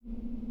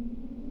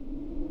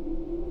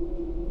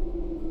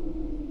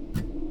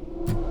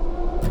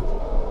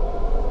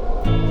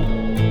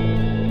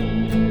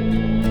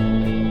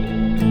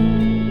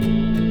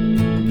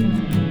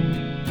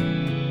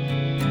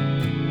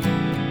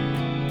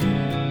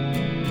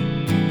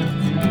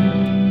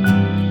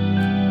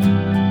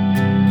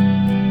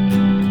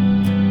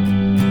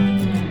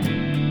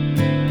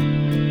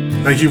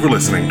Thank you for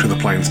listening to the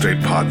Plain State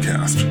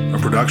Podcast, a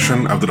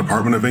production of the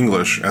Department of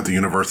English at the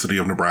University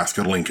of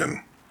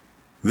Nebraska-Lincoln.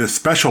 This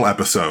special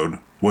episode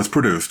was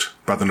produced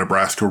by the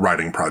Nebraska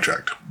Writing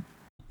Project.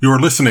 You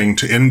are listening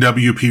to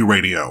NWP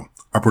Radio,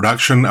 a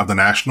production of the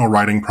National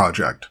Writing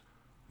Project.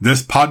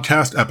 This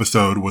podcast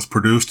episode was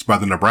produced by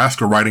the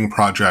Nebraska Writing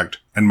Project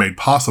and made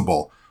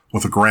possible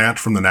with a grant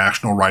from the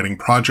National Writing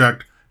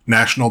Project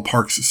National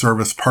Parks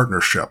Service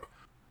Partnership,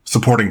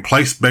 supporting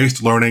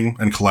place-based learning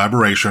and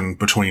collaboration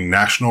between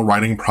National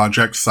Writing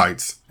Project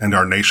sites and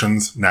our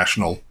nation's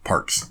national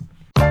parks.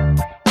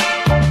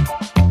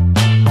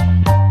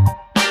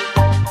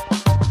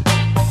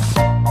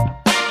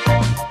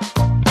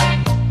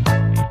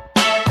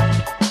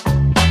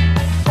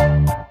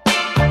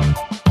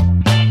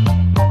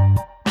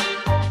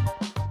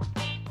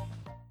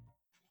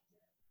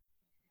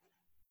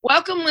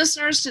 Welcome,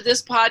 listeners, to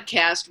this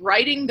podcast,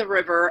 Writing the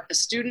River, a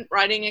Student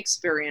Writing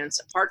Experience,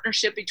 a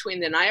partnership between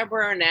the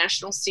Niobrara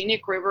National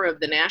Scenic River of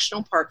the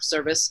National Park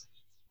Service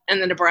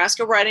and the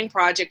Nebraska Writing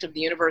Project of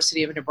the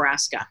University of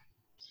Nebraska.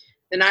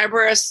 The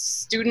Niobrara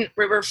Student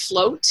River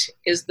Float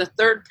is the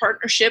third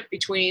partnership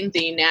between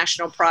the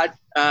National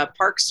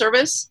Park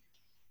Service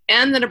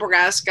and the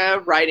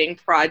Nebraska Writing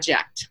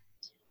Project.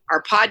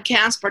 Our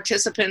podcast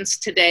participants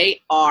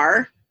today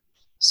are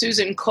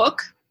Susan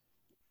Cook,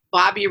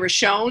 Bobby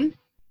Rochone,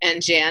 and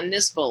Jan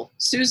Nispel.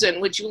 Susan,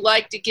 would you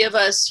like to give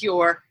us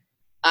your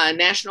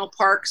National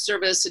Park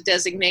Service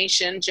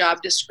designation,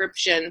 job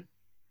description,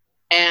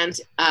 and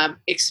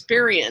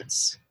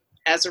experience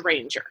as a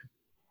ranger?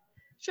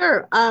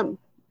 Sure.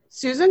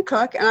 Susan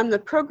Cook, and I'm the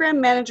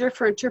Program Manager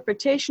for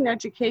Interpretation,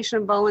 Education,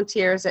 and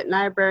Volunteers at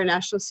Niobrara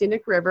National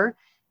Scenic River,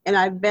 and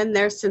I've been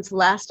there since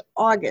last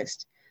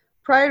August.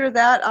 Prior to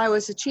that, I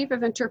was the Chief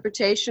of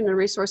Interpretation and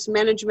Resource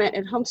Management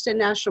at Homestead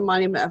National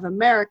Monument of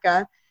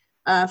America,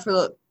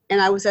 and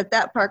I was at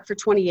that park for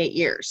 28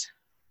 years.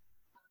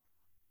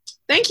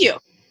 Thank you.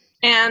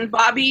 And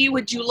Bobby,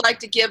 would you like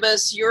to give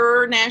us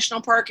your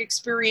national park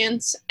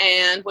experience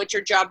and what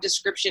your job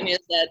description is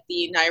at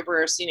the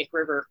Niobrara Scenic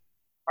River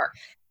Park?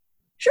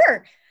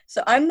 Sure.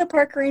 So I'm the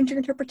Park Ranger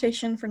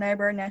Interpretation for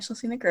Niobrara National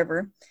Scenic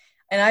River,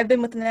 and I've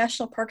been with the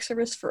National Park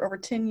Service for over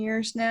 10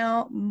 years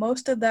now.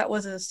 Most of that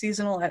was as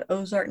seasonal at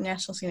Ozark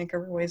National Scenic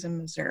Riverways in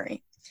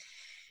Missouri.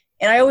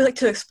 And I always like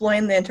to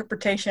explain the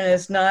interpretation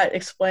as not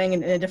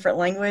explaining in a different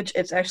language.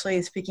 It's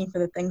actually speaking for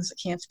the things that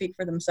can't speak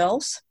for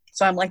themselves.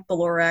 So I'm like the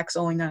Lorax,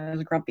 only not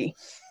as grumpy.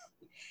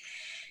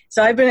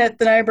 So I've been at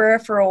the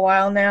Niobrara for a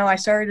while now. I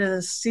started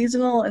as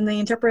seasonal in the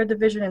interpretive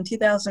division in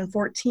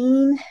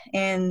 2014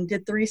 and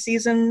did 3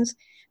 seasons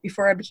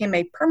before I became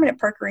a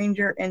permanent park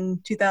ranger in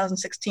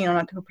 2016 on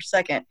October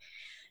 2nd.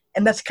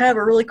 And that's kind of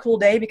a really cool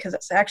day because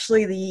it's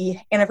actually the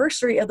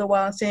anniversary of the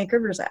Wild and Scenic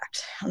Rivers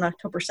Act on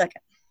October 2nd.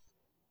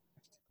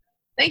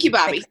 Thank you,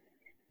 Bobby.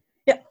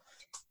 Yep.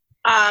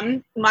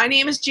 My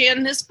name is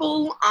Jan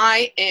Nispel.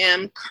 I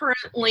am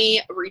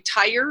currently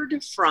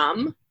retired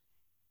from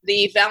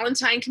the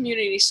Valentine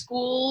Community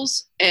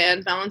Schools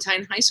and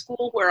Valentine High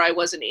School, where I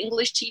was an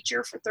English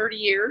teacher for 30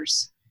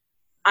 years.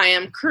 I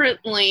am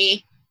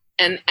currently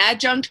an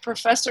adjunct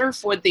professor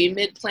for the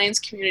Mid-Plains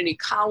Community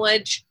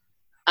College,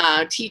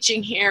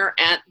 teaching here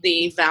at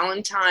the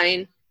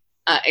Valentine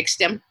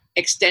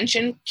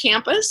Extension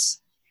Campus.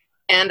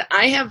 And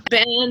I have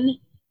been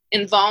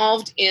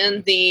involved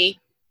in the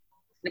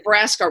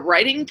Nebraska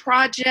Writing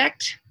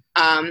Project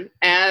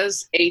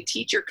as a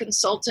teacher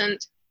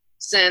consultant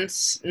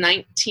since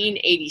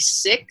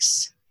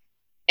 1986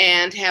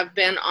 and have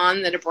been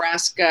on the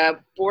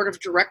Nebraska Board of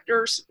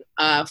Directors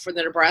for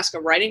the Nebraska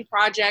Writing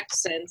Project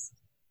since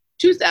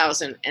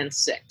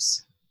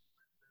 2006.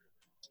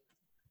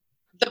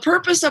 The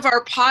purpose of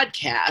our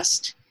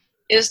podcast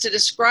is to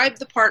describe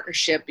the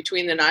partnership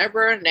between the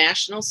Niobrara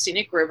National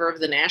Scenic River of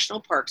the National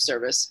Park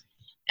Service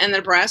and the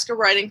Nebraska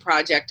Writing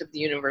Project of the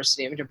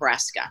University of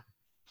Nebraska.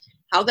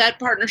 How that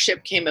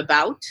partnership came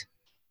about,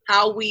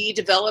 how we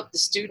developed the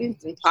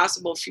student and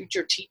possible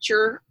future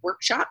teacher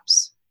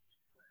workshops,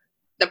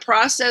 the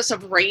process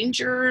of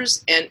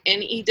rangers and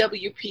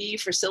NEWP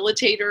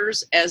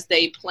facilitators as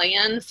they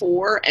plan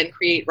for and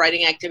create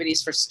writing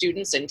activities for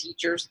students and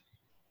teachers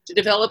to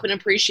develop an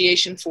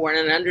appreciation for and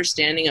an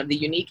understanding of the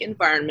unique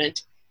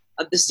environment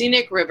of the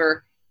Scenic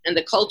River and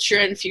the culture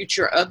and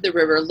future of the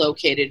river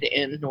located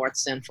in north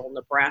central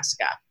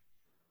Nebraska.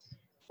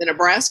 The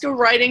Nebraska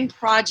Writing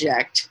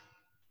Project,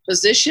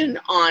 position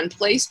on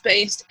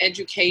place-based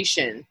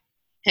education,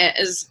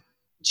 has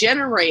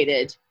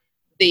generated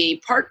the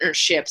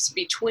partnerships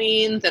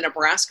between the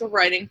Nebraska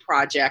Writing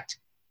Project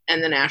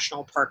and the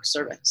National Park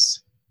Service.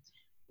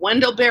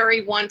 Wendell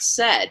Berry once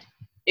said,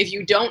 "If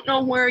you don't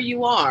know where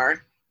you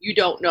are, you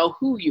don't know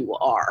who you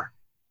are."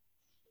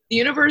 The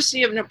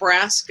University of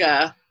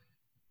Nebraska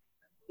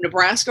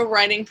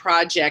Writing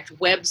Project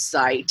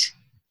website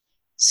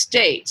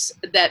states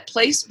that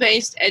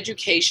place-based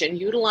education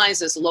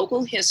utilizes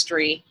local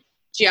history,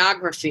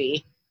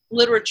 geography,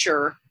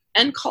 literature,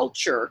 and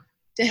culture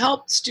to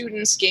help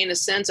students gain a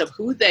sense of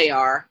who they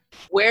are,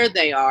 where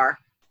they are,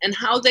 and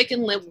how they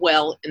can live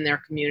well in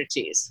their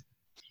communities.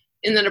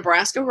 In the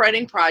Nebraska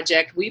Writing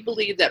Project, we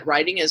believe that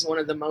writing is one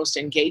of the most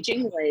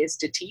engaging ways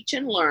to teach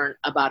and learn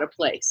about a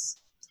place.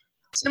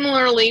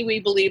 Similarly, we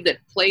believe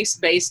that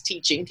place-based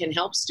teaching can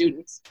help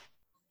students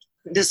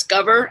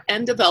discover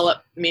and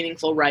develop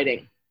meaningful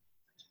writing.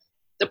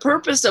 The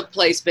purpose of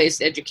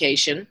place-based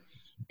education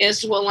is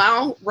to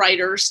allow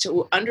writers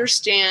to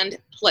understand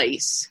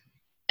place,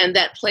 and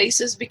that place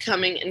is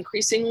becoming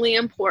increasingly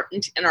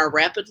important in our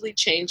rapidly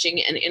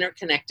changing and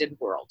interconnected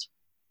world.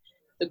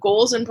 The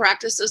goals and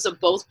practices of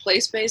both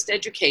place-based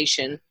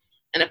education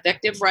and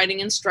effective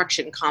writing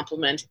instruction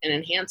complement and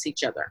enhance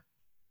each other.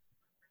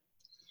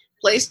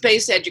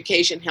 Place-based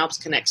education helps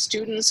connect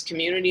students,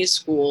 communities,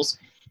 schools,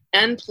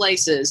 and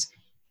places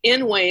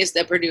in ways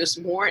that produce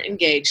more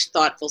engaged,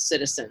 thoughtful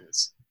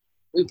citizens.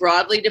 We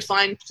broadly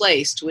define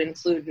place to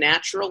include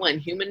natural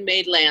and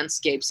human-made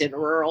landscapes in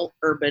rural,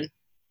 urban,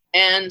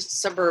 and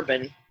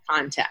suburban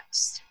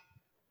contexts.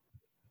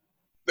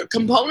 The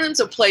components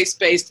of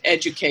place-based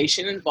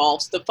education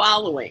involves the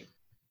following: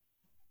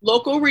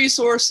 local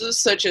resources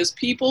such as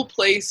people,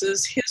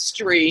 places,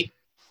 history,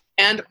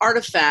 and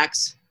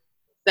artifacts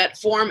that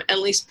form at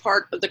least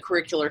part of the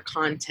curricular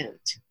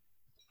content.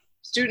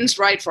 Students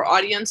write for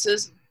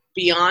audiences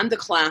beyond the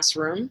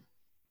classroom.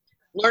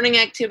 Learning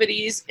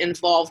activities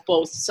involve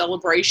both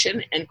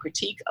celebration and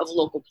critique of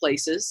local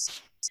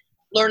places.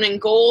 Learning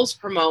goals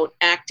promote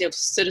active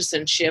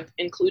citizenship,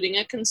 including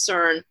a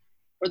concern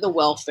for the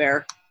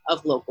welfare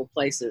of local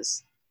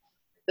places.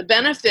 The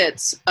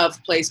benefits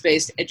of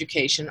place-based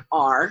education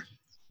are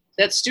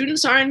that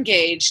students are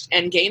engaged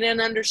and gain an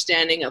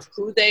understanding of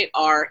who they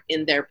are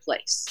in their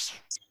place.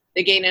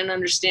 They gain an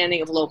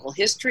understanding of local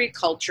history,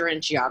 culture,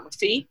 and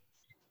geography,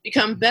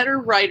 become better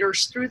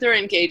writers through their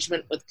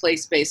engagement with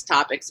place-based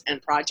topics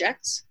and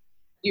projects,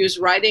 use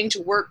writing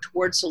to work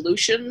toward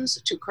solutions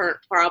to current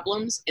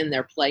problems in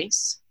their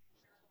place,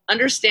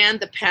 understand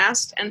the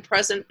past and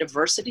present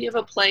diversity of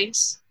a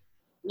place,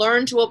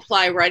 learn to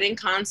apply writing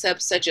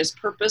concepts such as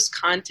purpose,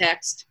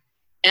 context,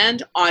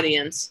 and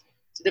audience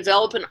to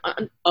develop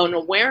an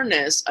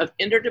awareness of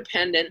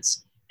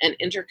interdependence and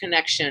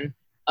interconnection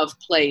of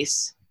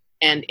place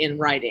and in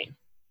writing.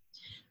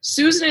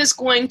 Susan is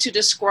going to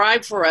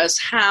describe for us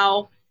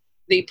how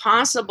the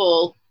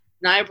possible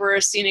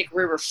Niobrara Scenic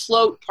River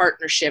Float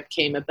partnership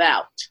came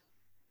about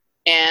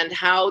and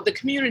how the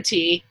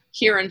community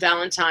here in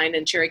Valentine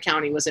and Cherry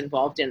County was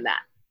involved in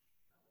that.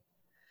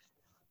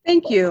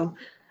 Thank you.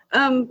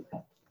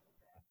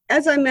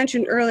 As I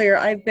mentioned earlier,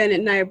 I've been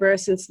at Niobrara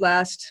since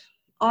last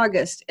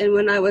August, and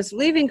when I was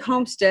leaving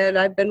Homestead,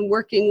 I've been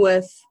working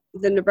with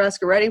the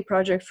Nebraska Writing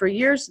Project for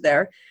years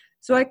there.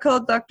 So I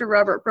called Dr.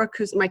 Robert Brook,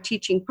 who's my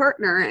teaching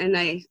partner, and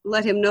I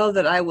let him know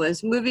that I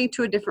was moving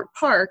to a different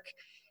park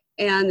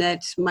and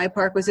that my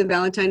park was in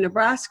Valentine,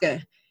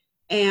 Nebraska.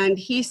 And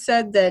he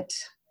said that,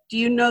 do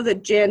you know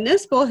that Jan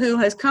Nispel, who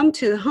has come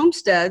to the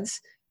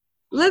homesteads,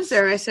 lives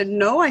there? And I said,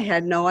 no, I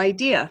had no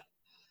idea.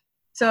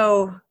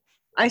 So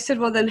I said,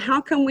 well, then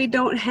how come we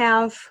don't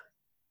have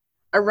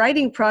a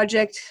writing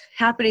project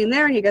happening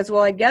there? And he goes,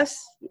 well, I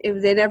guess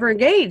if they never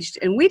engaged,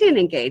 and we didn't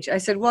engage. I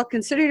said, well,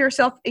 consider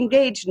yourself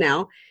engaged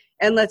now,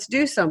 and let's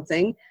do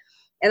something.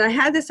 And I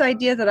had this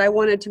idea that I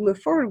wanted to move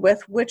forward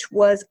with, which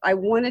was I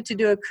wanted to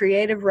do a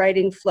creative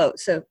writing float.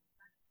 So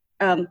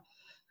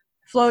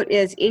float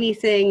is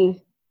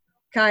anything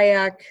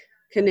kayak,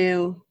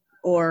 canoe,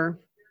 or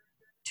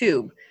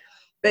tube.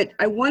 But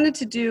I wanted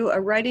to do a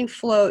writing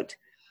float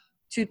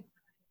to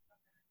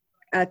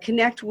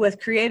connect with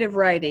creative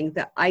writing.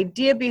 The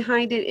idea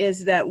behind it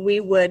is that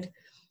we would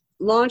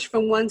launch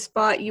from one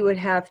spot. You would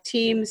have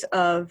teams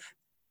of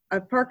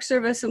a Park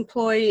Service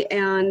employee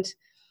and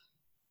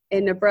a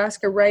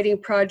Nebraska Writing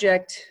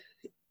Project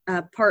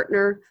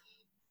partner,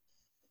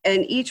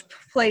 and each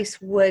place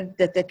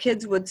that the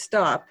kids would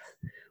stop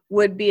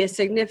would be a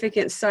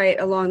significant site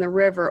along the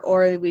river,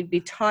 or we'd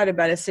be taught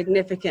about a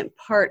significant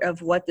part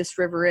of what this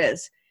river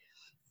is.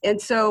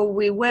 And so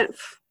we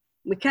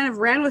kind of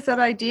ran with that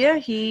idea.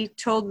 He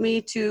told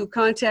me to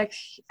contact,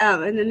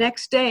 and the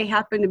next day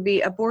happened to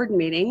be a board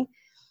meeting.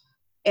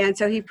 And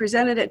so he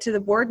presented it to the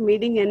board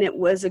meeting, and it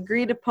was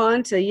agreed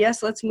upon to,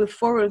 yes, let's move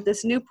forward with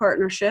this new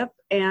partnership.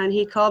 And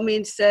he called me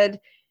and said,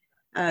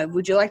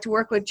 would you like to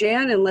work with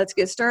Jan, and let's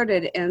get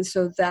started. And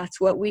so that's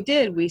what we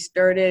did. We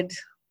started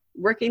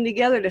working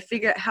together to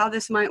figure out how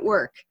this might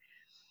work.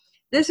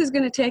 This is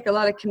going to take a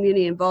lot of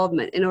community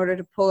involvement in order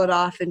to pull it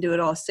off and do it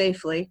all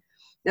safely.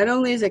 Not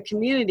only is it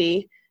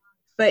community,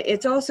 but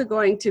it's also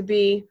going to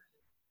be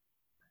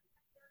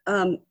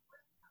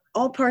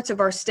all parts of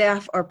our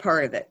staff are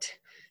part of it.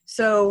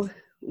 So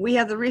we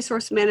have the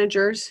resource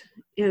managers,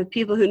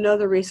 people who know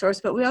the resource,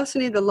 but we also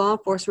need the law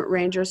enforcement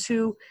rangers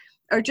who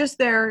are just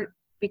there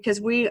because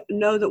we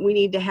know that we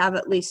need to have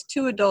at least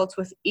 2 adults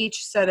with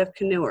each set of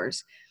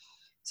canoers.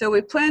 So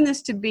we plan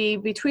this to be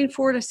between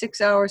 4 to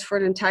 6 hours for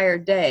an entire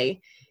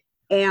day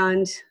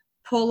and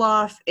pull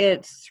off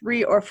at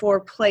 3 or 4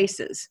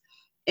 places.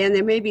 And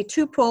there may be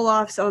 2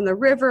 pull-offs on the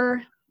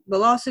river.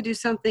 We'll also do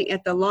something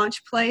at the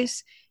launch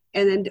place,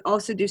 and then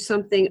also do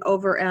something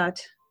over at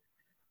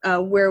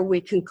where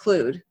we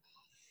conclude.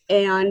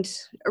 And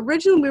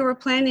originally we were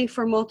planning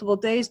for multiple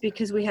days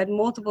because we had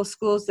multiple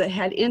schools that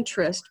had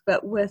interest,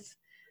 but with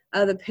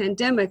the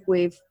pandemic,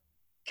 we've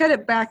cut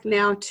it back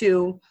now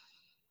to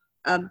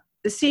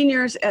the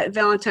seniors at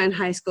Valentine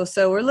High School.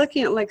 So we're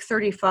looking at like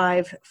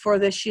 35 for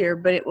this year,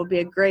 but it will be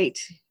a great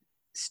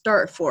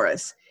start for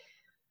us.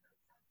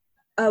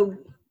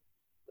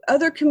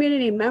 Other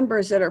community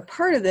members that are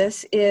part of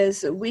this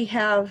is we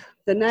have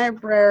the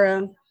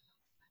Niobrara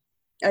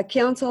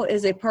Council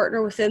is a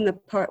partner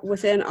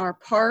within our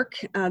park.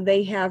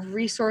 They have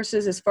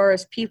resources as far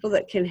as people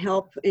that can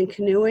help in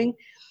canoeing.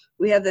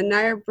 We have the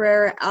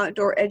Niobrara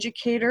Outdoor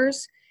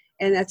Educators,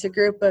 and that's a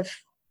group of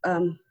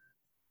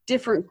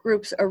different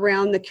groups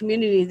around the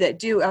community that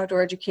do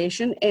outdoor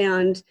education,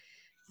 and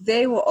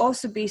they will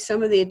also be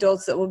some of the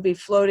adults that will be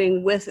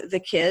floating with the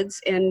kids.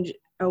 And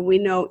we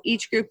know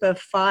each group of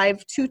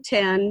 5 to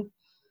 10,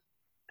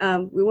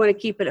 we want to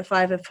keep it at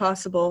 5 if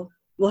possible.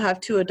 We'll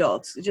have 2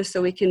 adults just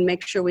so we can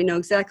make sure we know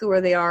exactly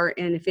where they are,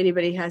 and if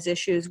anybody has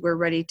issues, we're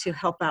ready to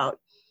help out.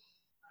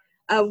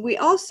 We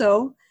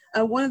also,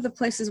 one of the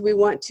places we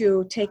want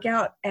to take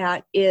out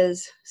at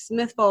is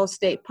Smith Falls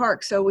State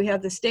Park. So we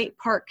have the State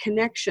Park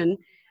Connection.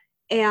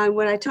 And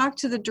when I talked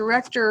to the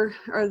director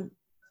or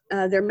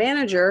their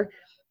manager,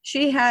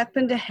 she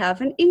happened to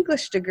have an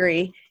English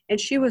degree, and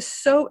she was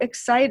so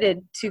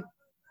excited to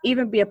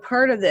even be a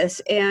part of this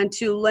and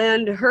to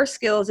lend her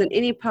skills in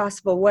any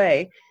possible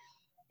way.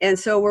 And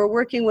so we're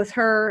working with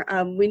her.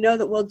 We know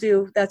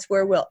that that's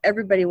where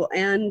everybody will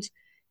end,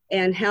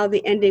 and how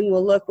the ending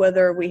will look,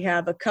 whether we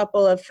have a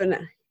couple of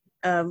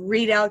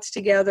readouts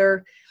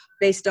together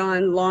based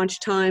on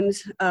launch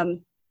times.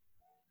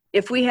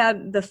 If we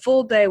had the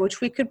full day,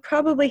 which we could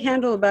probably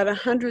handle about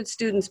 100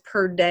 students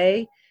per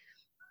day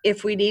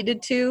if we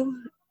needed to,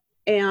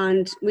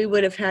 and we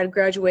would have had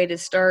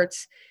graduated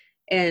starts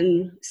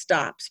and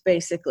stops,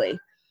 basically.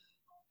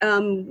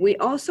 We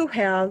also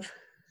have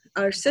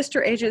our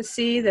sister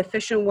agency, the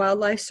Fish and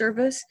Wildlife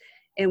Service,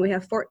 and we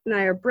have Fort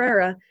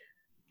Niobrara,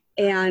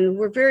 and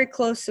we're very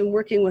close in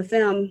working with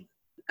them.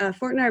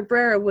 Fort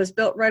Niobrara was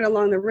built right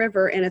along the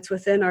river, and it's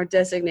within our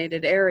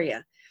designated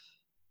area.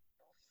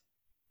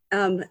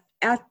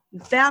 At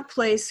that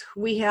place,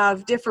 we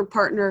have different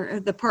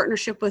the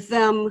partnership with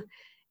them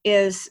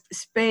is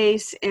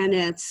space, and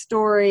it's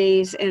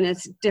stories, and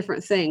it's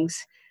different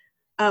things.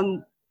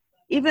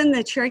 Even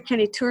the Cherry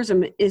County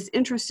Tourism is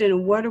interested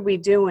in what are we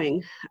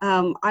doing.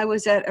 I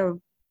was at a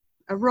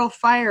rural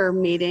fire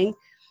meeting,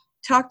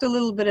 talked a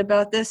little bit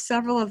about this.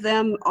 Several of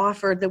them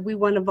offered that we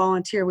want to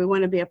volunteer, we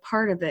want to be a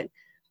part of it.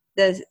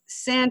 The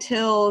Sand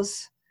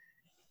Hills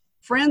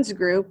Friends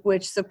Group,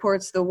 which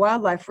supports the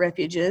wildlife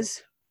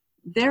refuges,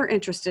 they're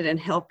interested in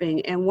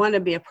helping and want to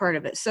be a part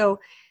of it. So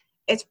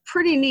it's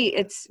pretty neat.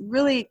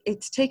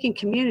 It's taking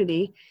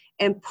community.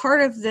 And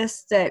part of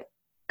this that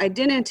I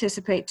didn't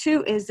anticipate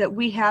too is that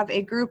we have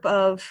a group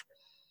of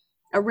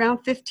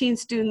around 15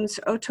 students,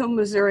 Otoe,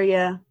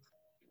 Missouri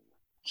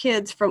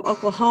kids from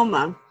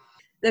Oklahoma.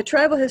 The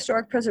Tribal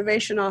Historic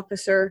Preservation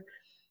Officer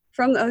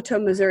from the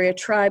Otoe, Missouri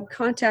tribe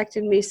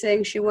contacted me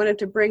saying she wanted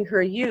to bring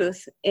her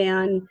youth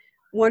and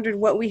wondered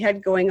what we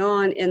had going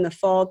on in the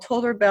fall,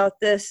 told her about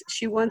this.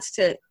 She wants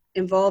to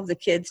involve the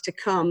kids to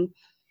come.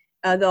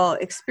 They'll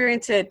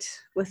experience it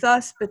with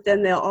us, but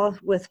then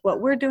with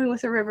what we're doing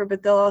with the river,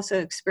 but they'll also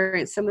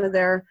experience some of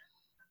their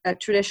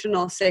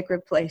traditional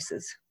sacred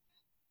places.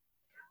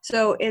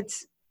 So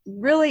it's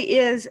really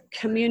is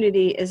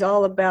community is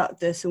all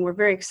about this, and we're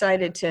very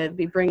excited to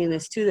be bringing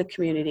this to the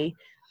community.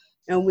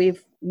 And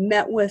we've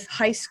met with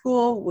high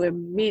school,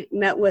 we've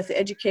met with the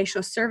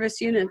educational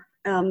service unit,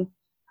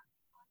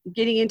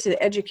 getting into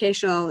the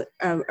educational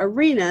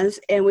arenas,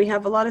 and we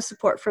have a lot of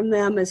support from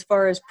them as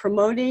far as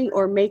promoting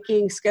or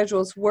making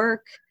schedules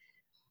work.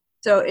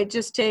 So it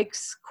just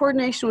takes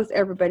coordination with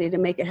everybody to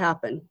make it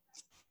happen.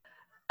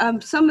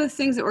 Some of the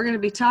things that we're going to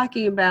be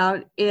talking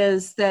about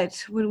is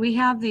that when we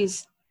have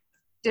these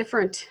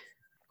different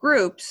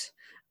groups,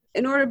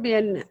 in order to be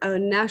a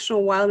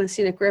National Wild and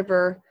Scenic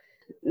River,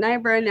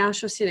 Niobrara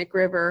National Scenic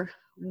River,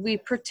 we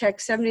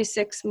protect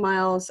 76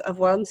 miles of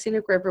wild and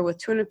scenic river with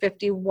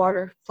 250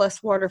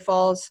 plus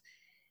waterfalls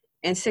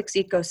and 6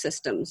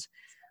 ecosystems.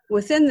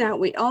 Within that,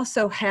 we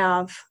also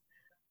have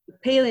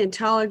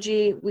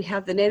paleontology. We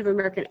have the Native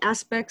American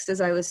aspects, as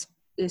I was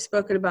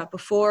spoken about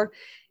before.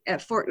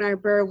 At Fort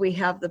Niobrara, we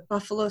have the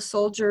Buffalo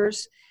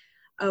Soldiers.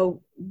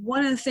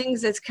 One of the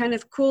things that's kind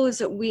of cool is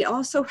that we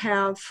also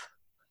have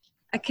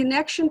a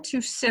connection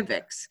to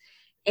civics.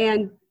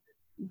 And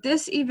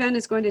this event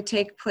is going to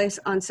take place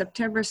on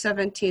September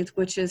 17th,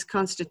 which is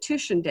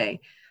Constitution Day.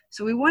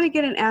 So we want to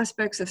get an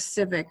aspects of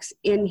civics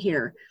in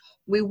here.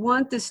 We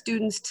want the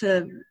students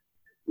to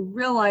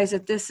realize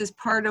that this is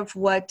part of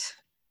what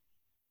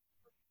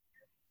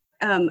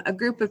a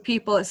group of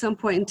people at some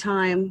point in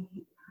time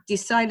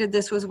decided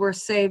this was worth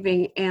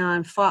saving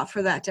and fought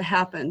for that to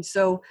happen.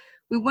 So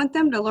we want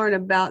them to learn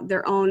about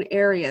their own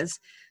areas.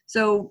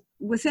 So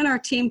within our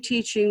team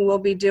teaching, we'll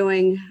be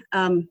doing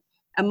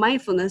a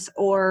mindfulness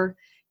or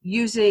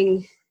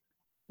using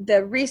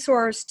the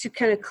resource to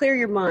kind of clear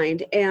your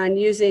mind, and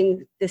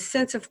using the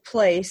sense of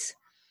place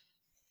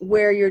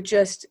where you're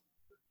just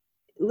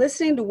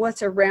listening to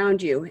what's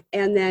around you,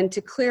 and then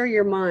to clear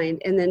your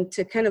mind, and then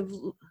to kind of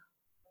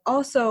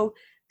also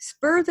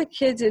spur the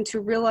kids into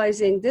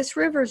realizing this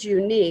river is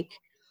unique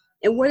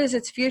and what is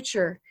its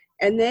future.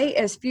 And they,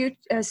 as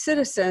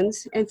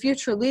citizens and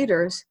future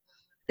leaders,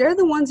 they're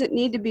the ones that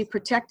need to be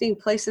protecting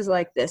places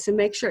like this and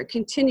make sure it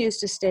continues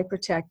to stay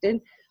protected.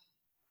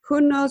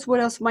 Who knows what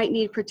else might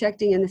need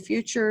protecting in the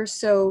future?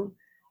 So,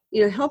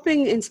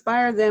 helping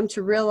inspire them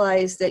to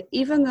realize that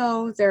even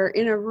though they're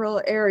in a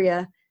rural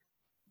area,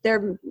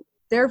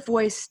 their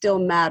voice still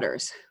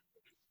matters.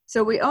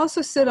 So we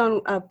also sit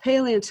on a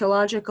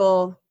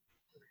paleontological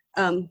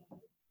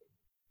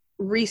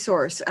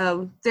resource.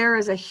 There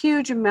is a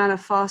huge amount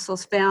of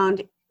fossils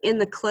found in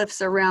the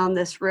cliffs around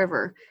this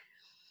river.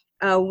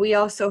 We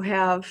also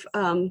have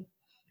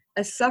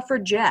a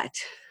suffragette.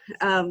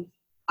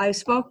 I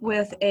spoke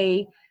with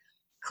a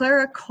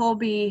Clara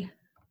Colby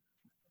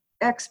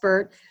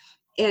expert,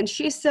 and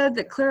she said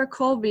that Clara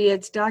Colby,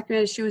 it's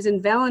documented she was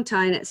in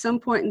Valentine at some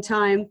point in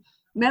time,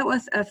 met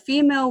with a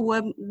female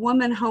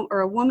woman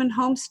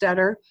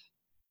homesteader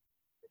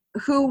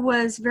who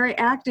was very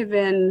active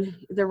in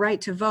the right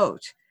to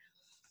vote.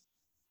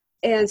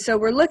 And so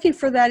we're looking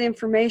for that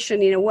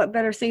information. What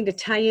better thing to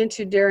tie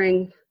into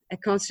during a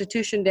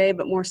Constitution Day,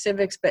 but more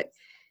civics, but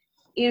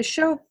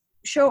show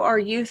our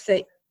youth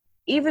that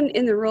even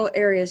in the rural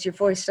areas, your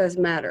voice does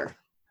matter.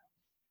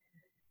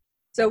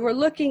 So we're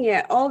looking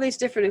at all these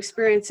different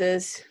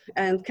experiences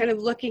and kind of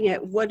looking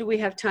at what do we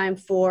have time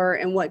for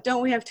and what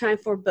don't we have time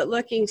for, but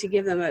looking to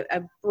give them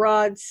a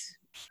broad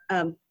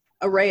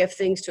array of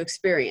things to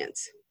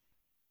experience.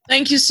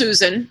 Thank you,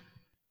 Susan.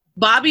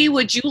 Bobby,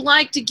 would you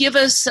like to give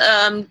us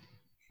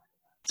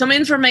some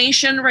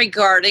information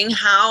regarding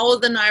how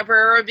the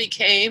Niobrara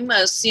became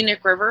a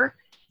scenic river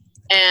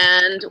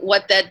and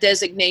what that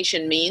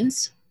designation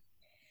means?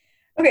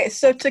 Okay,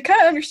 so to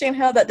kind of understand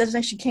how that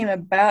designation came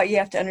about, you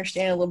have to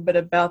understand a little bit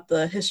about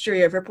the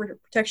history of river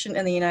protection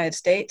in the United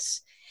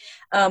States.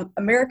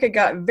 America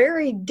got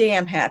very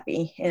dam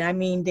happy, and I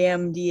mean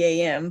dam,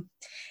 D-A-M,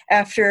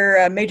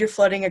 after major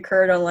flooding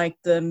occurred on like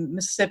the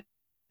Mississippi,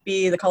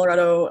 the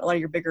Colorado, a lot of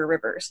your bigger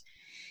rivers.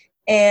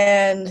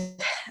 And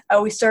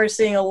we started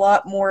seeing a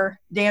lot more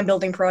dam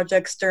building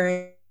projects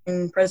during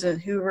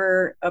President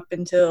Hoover up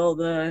until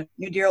the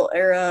New Deal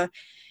era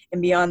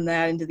and beyond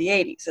that into the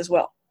 80s as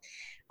well.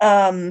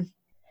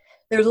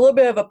 There was a little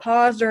bit of a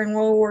pause during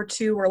World War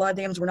II where a lot of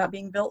dams were not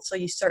being built, so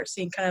you start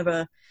seeing kind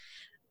of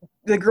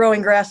the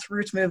growing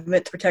grassroots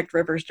movement to protect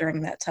rivers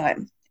during that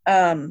time.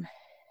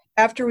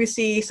 After we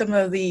see some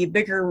of the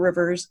bigger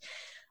rivers,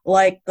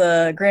 like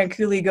the Grand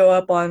Coulee go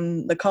up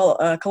on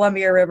the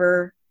Columbia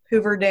River,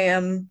 Hoover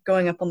Dam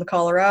going up on the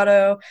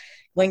Colorado,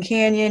 Glen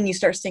Canyon, you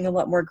start seeing a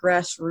lot more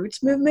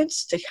grassroots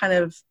movements to kind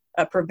of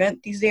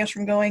prevent these dams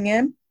from going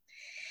in.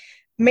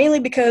 Mainly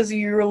because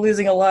you're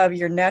losing a lot of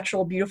your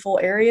natural, beautiful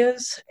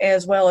areas,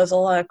 as well as a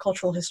lot of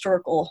cultural,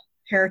 historical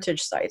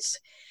heritage sites.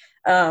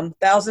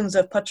 Thousands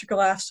of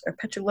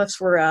petroglyphs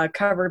were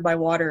covered by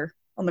water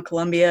on the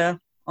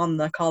Columbia, on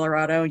the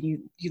Colorado.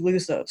 You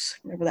lose those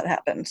whenever that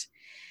happens.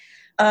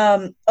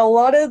 A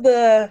lot of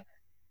the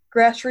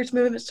grassroots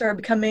movements started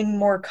becoming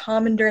more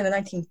common during the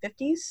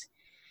 1950s,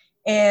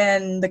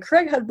 and the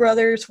Craighead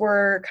brothers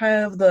were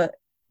kind of the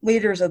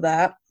leaders of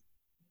that.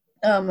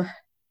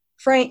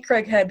 Frank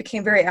Craighead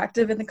became very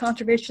active in the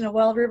conservation of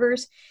wild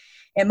rivers,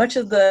 and much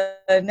of the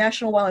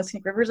National Wild and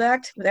Scenic Rivers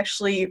Act was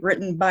actually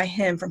written by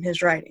him from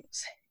his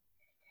writings.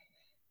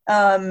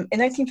 In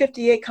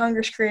 1958,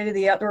 Congress created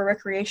the Outdoor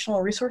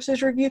Recreational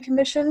Resources Review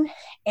Commission,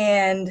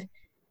 and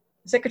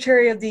the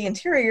Secretary of the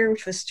Interior,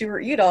 which was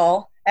Stuart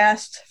Udall,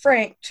 asked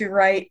Frank to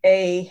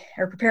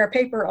prepare a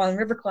paper on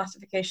river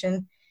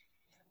classification,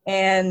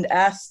 and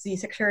asked the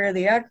Secretary of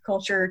the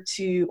Agriculture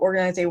to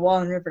organize a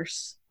wild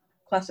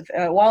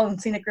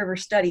and scenic river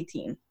study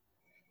team.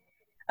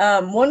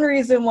 One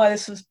reason why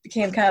this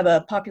became kind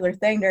of a popular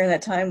thing during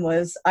that time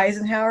was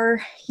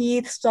Eisenhower.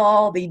 He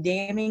saw the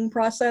damming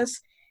process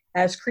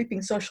as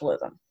creeping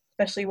socialism,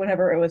 especially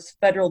whenever it was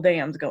federal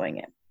dams going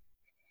in.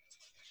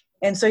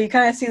 And so you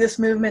kind of see this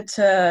movement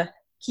to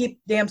keep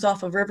dams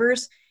off of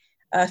rivers,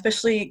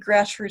 especially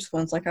grassroots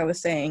ones, like I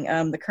was saying.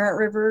 The Current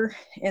River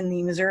in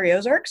the Missouri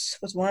Ozarks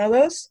was one of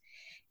those.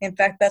 In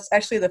fact, that's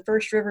actually the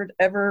first river to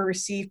ever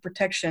receive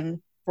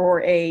protection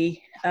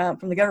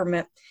from the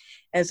government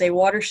as a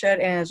watershed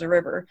and as a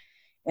river.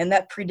 And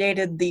that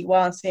predated the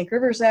Wild and Scenic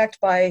Rivers Act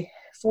by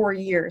 4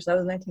 years. That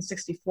was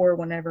 1964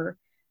 whenever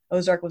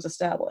Ozark was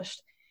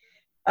established.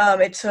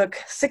 It took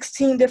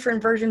 16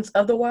 different versions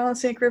of the Wild and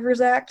Scenic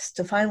Rivers Act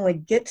to finally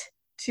get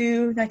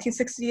to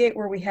 1968,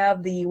 where we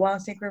have the Wild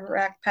and Scenic River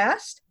Act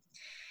passed.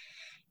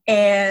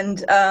 And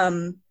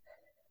the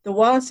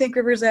Wild and Scenic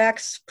Rivers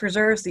Act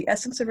preserves the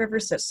essence of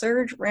rivers that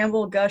surge,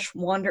 ramble, gush,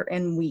 wander,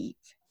 and weave.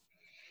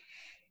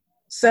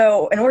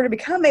 So in order to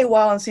become a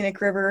wild and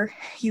scenic river,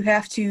 you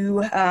have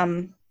to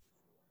kind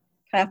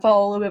of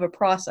follow a little bit of a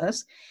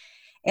process.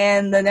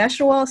 And the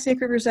National Wild and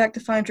Scenic Rivers Act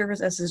defines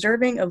rivers as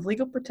deserving of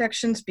legal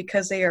protections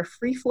because they are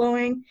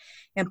free-flowing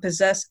and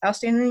possess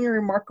outstanding and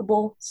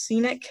remarkable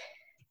scenic,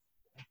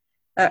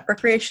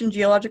 recreation,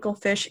 geological,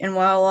 fish, and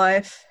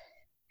wildlife,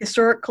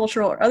 historic,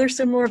 cultural, or other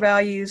similar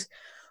values,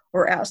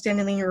 or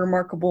outstandingly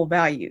remarkable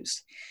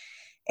values.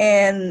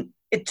 And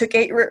it took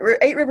eight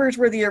rivers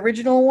were the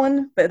original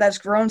one, but that's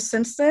grown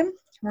since then.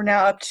 We're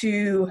now up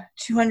to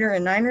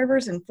 209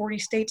 rivers in 40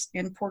 states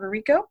and Puerto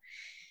Rico.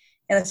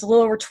 And it's a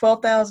little over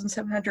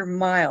 12,700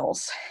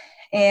 miles.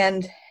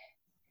 And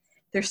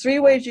there's 3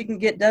 ways you can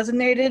get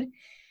designated: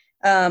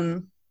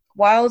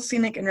 wild,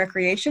 scenic, and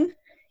recreation.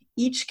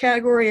 Each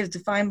category is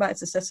defined by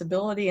its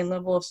accessibility and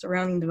level of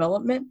surrounding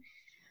development.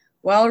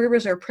 Wild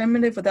rivers are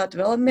primitive without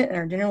development and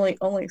are generally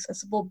only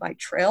accessible by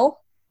trail,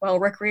 while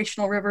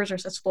recreational rivers are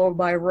accessible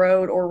by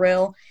road or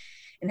rail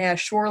and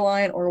have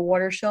shoreline or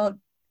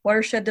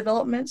watershed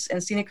developments,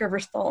 and scenic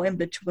rivers fall in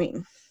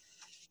between.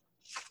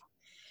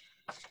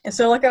 And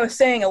so, like I was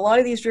saying, a lot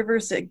of these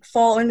rivers that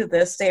fall into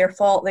this,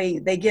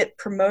 they get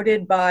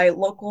promoted by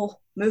local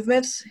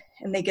movements,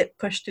 and they get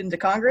pushed into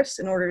Congress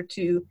in order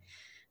to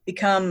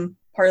become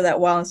part of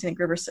that wild and scenic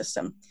river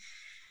system.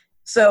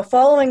 So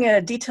following a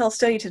detailed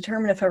study to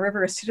determine if a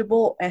river is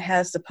suitable and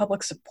has the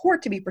public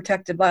support to be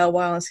protected by a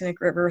Wild and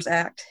Scenic Rivers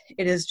Act,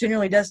 it is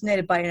generally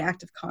designated by an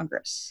act of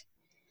Congress.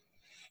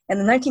 And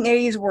the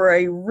 1980s were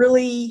a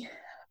really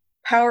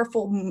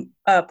powerful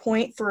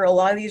point for a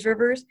lot of these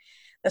rivers.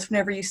 That's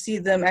whenever you see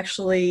them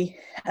actually,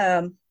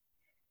 a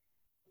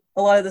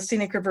lot of the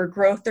scenic river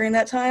growth during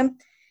that time.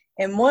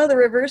 And one of the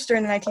rivers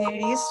during the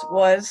 1980s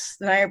was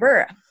the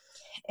Niobrara.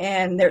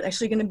 And there's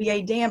actually going to be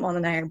a dam on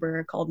the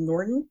Niobrara called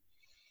Norden.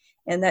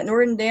 And that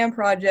Norden Dam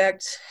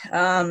project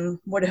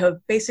would have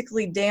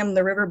basically dammed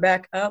the river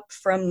back up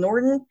from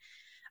Norden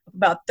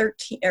about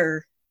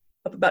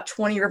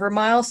 20 river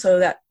miles, so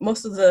that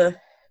most of the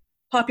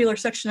popular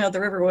section of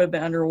the river would have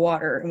been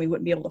underwater, and we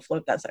wouldn't be able to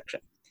float that section.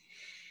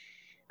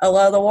 A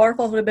lot of the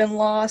waterfalls would have been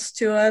lost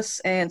to us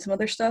and some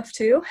other stuff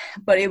too,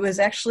 but it was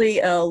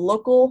actually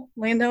local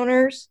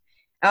landowners,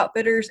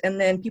 outfitters, and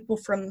then people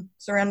from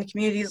surrounding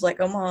communities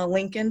like Omaha and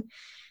Lincoln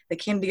that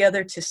came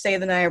together to save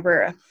the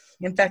Niobrara.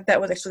 In fact, that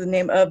was actually the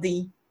name of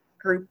the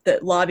group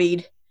that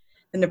lobbied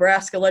the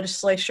Nebraska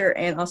legislature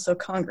and also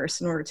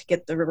Congress in order to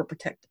get the river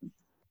protected.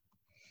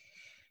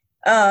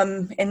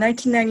 In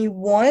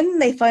 1991,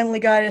 they finally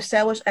got it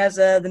established as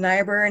the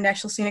Niobrara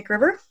National Scenic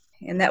River,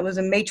 and that was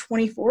on May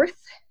 24th,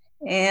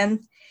 and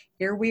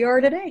here we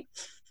are today.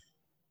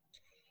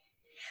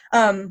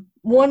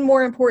 One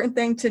more important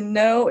thing to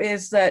know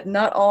is that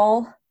not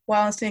all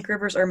wild and scenic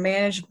rivers are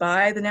managed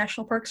by the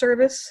National Park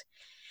Service.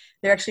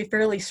 They're actually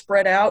fairly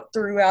spread out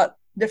throughout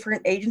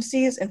different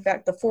agencies. In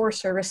fact, the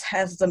Forest Service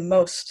has the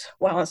most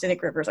wild and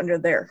scenic rivers under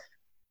their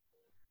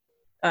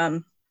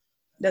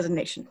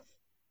designation.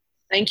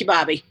 Thank you,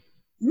 Bobby.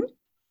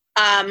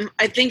 Mm-hmm.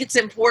 I think it's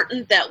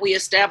important that we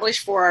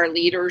establish for our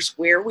leaders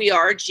where we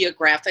are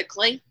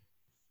geographically.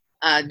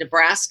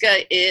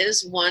 Nebraska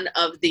is one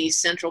of the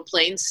Central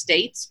Plains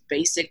states,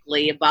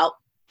 basically about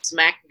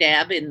smack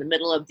dab in the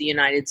middle of the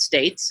United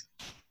States.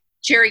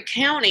 Cherry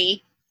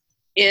County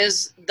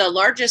is the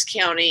largest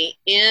county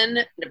in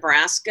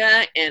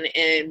Nebraska, and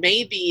it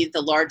may be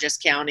the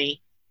largest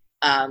county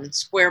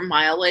square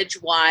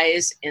mileage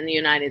wise in the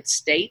United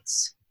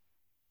States.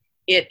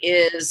 It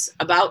is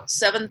about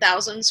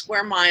 7,000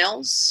 square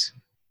miles,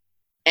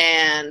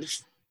 and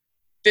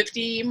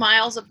 50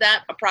 miles of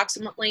that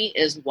approximately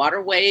is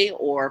waterway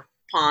or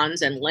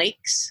ponds and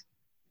lakes.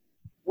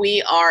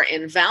 We are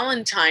in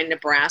Valentine,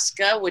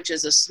 Nebraska, which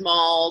is a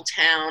small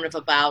town of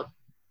about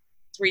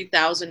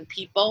 3,000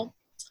 people,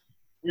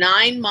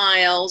 9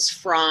 miles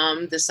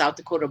from the South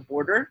Dakota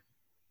border.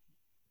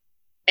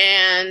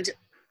 And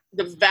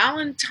the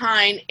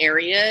Valentine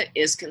area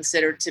is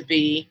considered to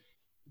be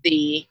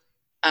the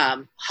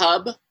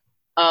hub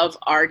of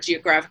our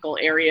geographical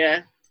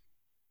area.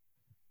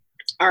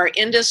 Our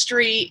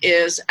industry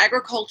is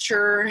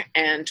agriculture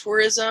and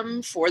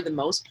tourism for the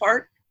most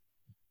part.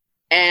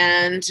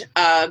 And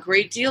a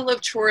great deal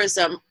of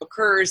tourism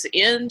occurs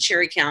in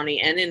Cherry County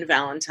and in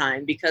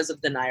Valentine because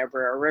of the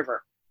Niobrara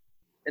River.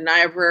 The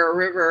Niobrara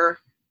River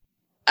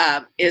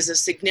is a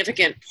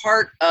significant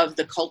part of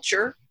the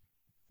culture,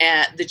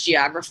 the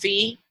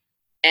geography,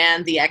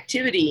 and the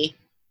activity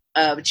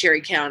of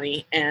Cherry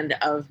County and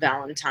of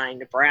Valentine,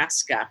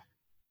 Nebraska.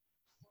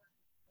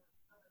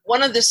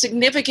 One of the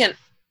significant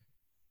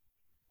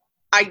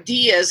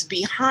ideas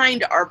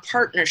behind our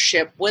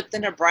partnership with the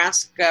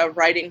Nebraska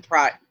Writing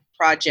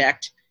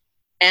Project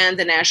and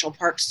the National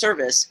Park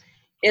Service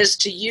is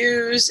to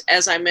use,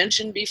 as I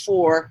mentioned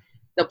before,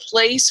 the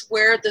place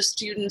where the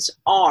students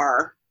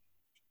are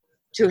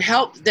to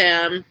help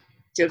them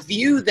to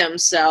view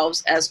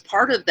themselves as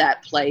part of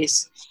that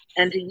place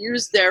and to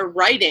use their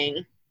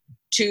writing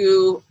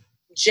to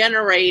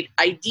generate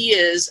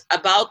ideas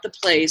about the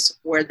place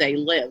where they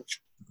live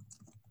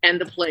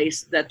and the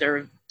place that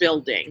they're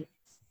building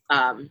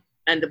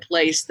and the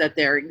place that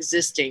they're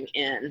existing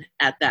in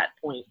at that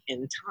point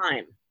in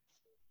time.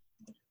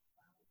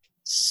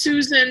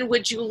 Susan,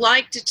 would you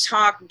like to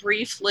talk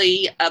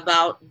briefly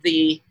about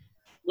the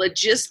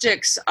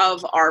logistics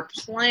of our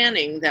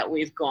planning that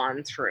we've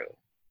gone through?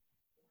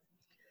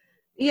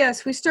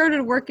 Yes, we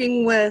started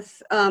working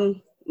with,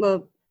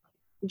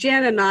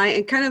 Jan and I,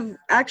 and kind of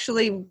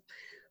actually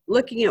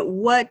looking at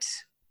what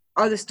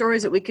are the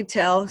stories that we could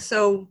tell.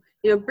 So,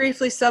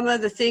 briefly, some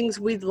of the things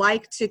we'd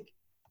like to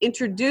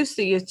introduce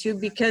the youth to,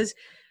 because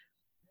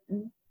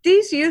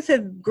these youth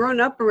have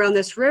grown up around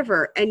this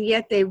river, and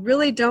yet they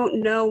really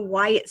don't know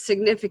why it's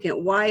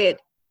significant, why it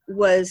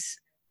was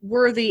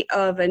worthy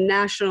of a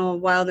National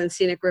Wild and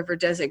Scenic River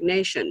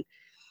designation.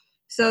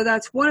 So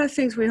that's one of the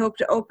things we hope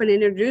to open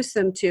and introduce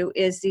them to,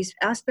 is these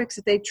aspects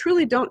that they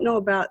truly don't know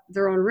about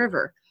their own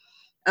river.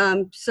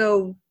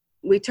 So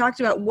we talked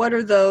about what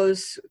are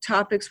those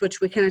topics, which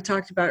we kind of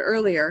talked about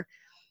earlier.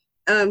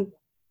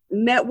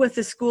 Met with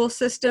the school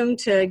system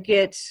to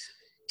get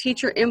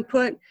teacher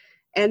input,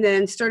 and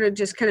then started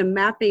just kind of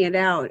mapping it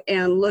out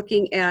and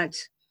looking at,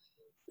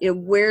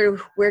 where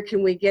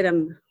can we get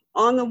them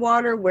on the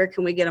water, where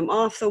can we get them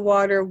off the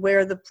water, where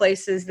are the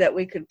places that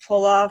we could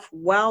pull off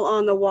while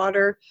on the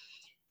water,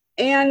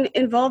 and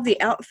involve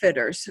the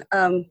outfitters.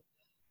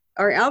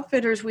 Our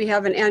outfitters, we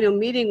have an annual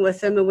meeting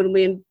with them, and when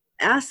we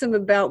asked them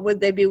about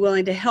would they be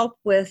willing to help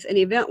with an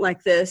event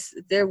like this,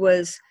 there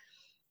was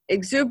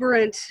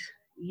exuberant,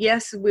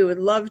 yes, we would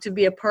love to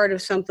be a part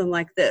of something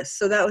like this.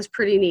 So that was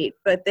pretty neat,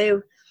 but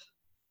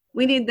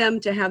we need them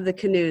to have the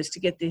canoes to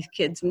get these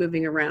kids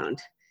moving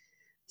around.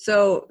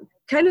 So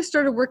kind of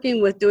started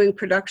working with doing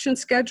production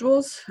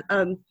schedules.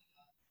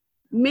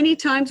 Many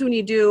times when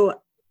you do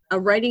a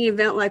writing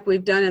event like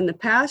we've done in the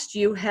past,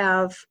 say you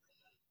have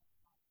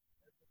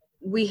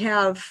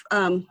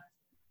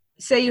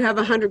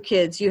 100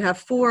 kids, you have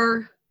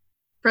 4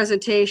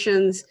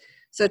 presentations,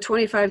 so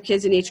 25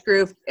 kids in each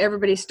group.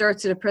 Everybody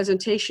starts at a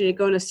presentation, you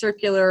go in a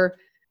circular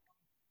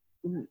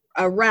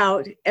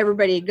route,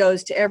 everybody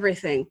goes to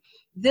everything.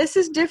 This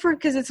is different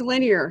because it's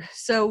linear,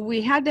 so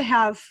we had to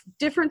have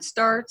different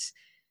starts,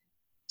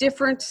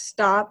 different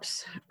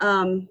stops.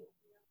 How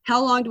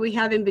long do we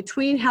have in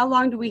between? How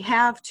long do we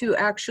have to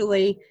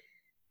actually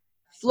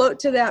float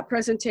to that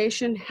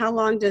presentation? How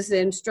long do the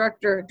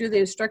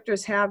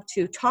instructors have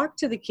to talk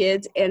to the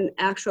kids and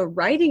actual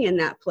writing in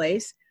that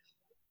place?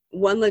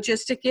 One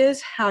logistic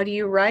is, how do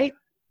you write?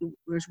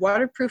 There's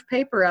waterproof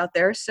paper out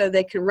there, so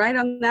they can write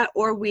on that,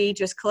 or we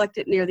just collect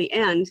it near the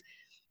end.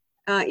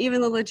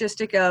 Even the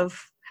logistic of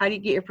how do you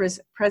get your presenters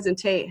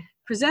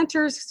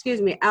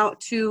out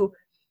to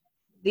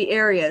the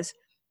areas.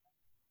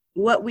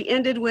 What we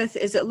ended with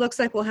is, it looks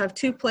like we'll have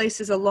 2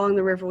 places along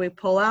the river we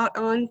pull out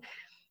on.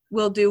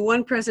 We'll do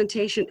one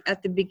presentation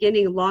at the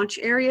beginning launch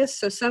areas.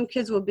 So some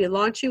kids will be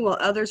launching while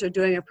others are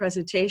doing a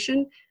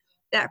presentation.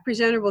 That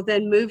presenter will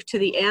then move to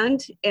the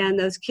end, and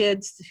those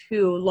kids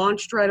who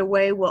launched right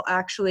away will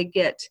actually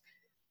get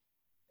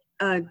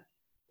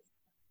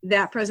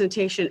that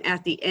presentation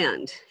at the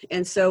end.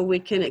 And so we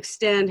can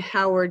extend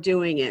how we're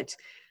doing it.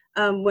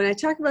 When I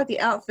talk about the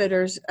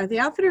outfitters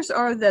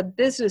are the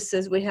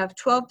businesses. We have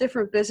 12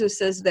 different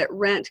businesses that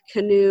rent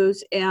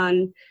canoes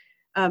and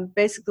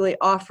basically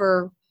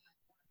offer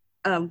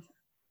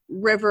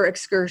river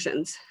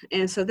excursions.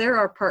 And so they're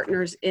our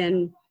partners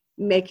in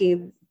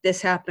making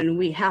this happen.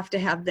 We have to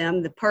have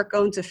them. The park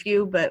owns a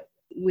few, but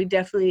we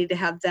definitely need to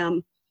have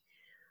them.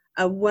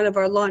 One of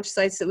our launch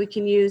sites that we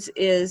can use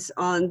is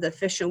on the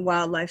Fish and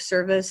Wildlife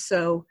Service.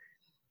 So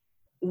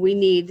we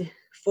need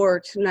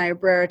Fort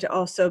Niobrara to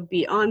also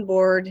be on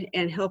board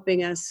and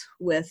helping us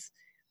with,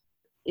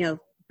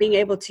 being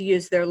able to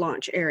use their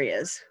launch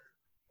areas.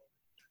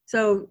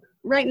 So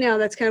right now,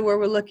 that's kind of where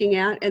we're looking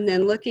at, and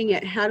then looking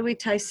at how do we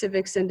tie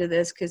civics into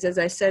this, because as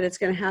I said, it's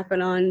going to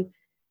happen on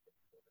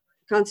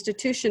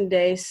Constitution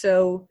Day.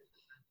 So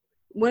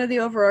one of the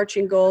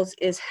overarching goals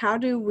is, how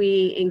do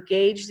we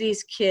engage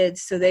these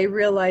kids so they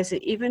realize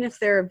that even if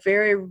they're a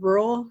very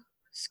rural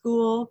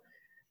school,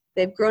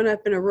 they've grown up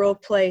in a rural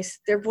place,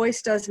 their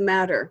voice does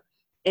matter.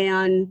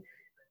 And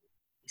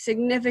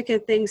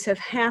significant things have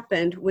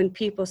happened when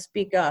people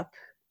speak up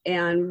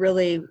and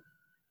really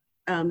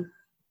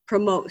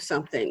promote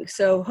something.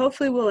 So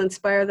hopefully we'll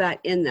inspire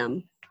that in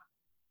them.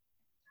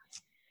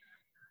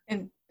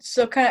 And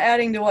so kind of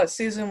adding to what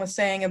Susan was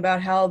saying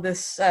about how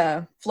this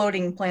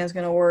floating plan is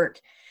going to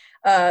work,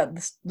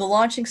 the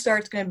launching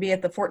start is going to be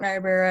at the Fort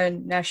Niobrara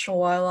National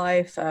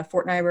Wildlife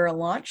Fort Niobrara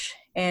launch,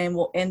 and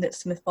we'll end at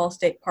Smith Falls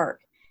State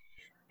Park.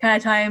 Kind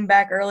of tying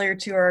back earlier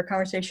to our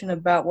conversation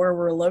about where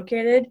we're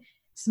located,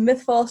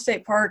 Smith Falls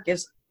State Park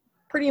is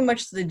pretty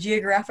much the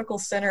geographical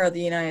center of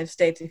the United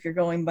States if you're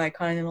going by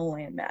continental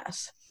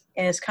landmass.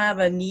 And it's kind of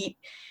a neat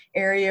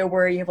area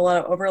where you have a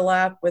lot of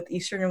overlap with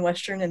eastern and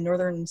western and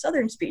northern and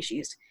southern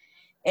species.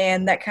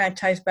 And that kind of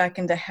ties back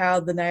into how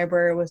the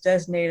Niobrara was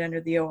designated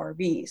under the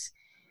ORVs.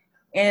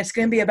 And it's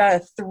going to be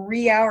about a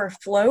 3-hour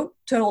float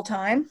total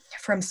time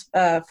from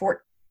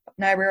Fort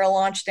Niobrara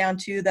launch down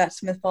to that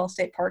Smith Falls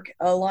State Park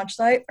launch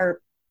site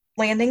or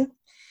landing.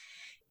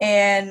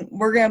 And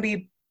we're going to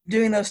be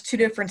doing those 2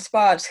 different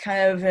spots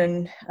kind of,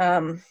 and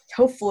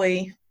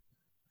hopefully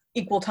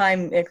equal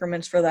time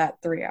increments for that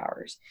 3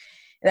 hours.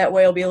 That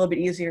way it'll be a little bit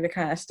easier to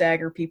kind of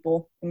stagger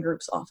people in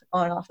groups off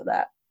on and off of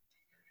that.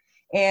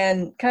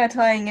 And kind of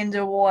tying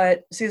into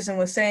what Susan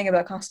was saying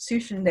about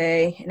Constitution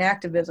Day and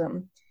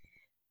activism,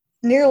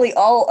 nearly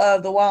all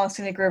of the wild and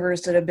scenic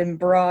rivers that have been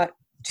brought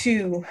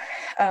to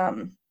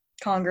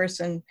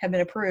Congress and have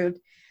been approved,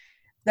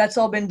 that's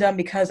all been done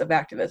because of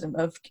activism,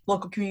 of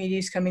local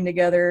communities coming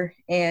together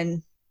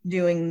and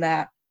doing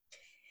that.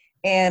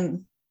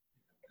 And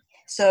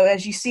so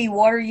as you see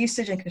water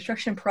usage and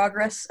construction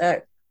projects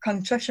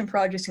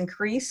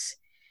increase,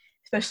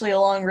 especially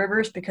along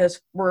rivers,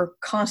 because we're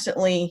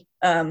constantly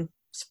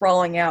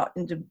sprawling out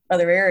into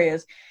other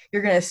areas,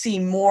 you're going to see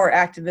more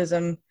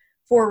activism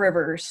for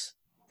rivers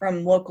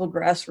from local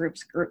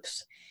grassroots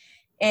groups.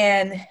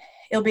 And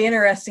it'll be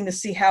interesting to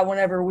see how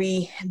whenever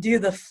we do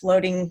the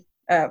floating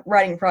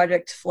writing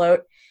project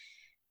float,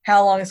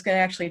 how long it's going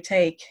to actually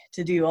take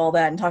to do all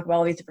that and talk about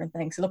all these different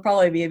things. It'll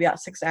probably be about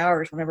 6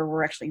 hours whenever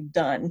we're actually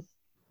done,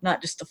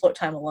 not just the float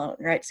time alone.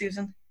 Right,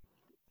 Susan?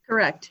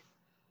 Correct.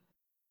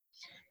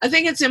 I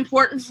think it's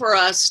important for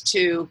us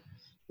to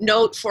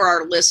note for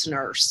our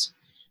listeners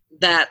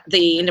that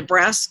the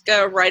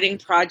Nebraska Writing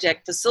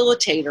Project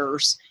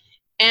facilitators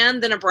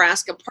and the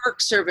Nebraska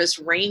Park Service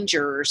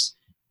rangers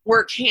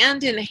work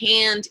hand in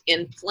hand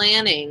in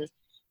planning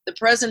the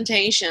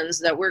presentations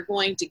that we're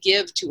going to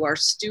give to our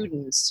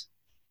students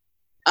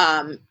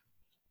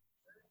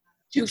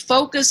to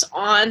focus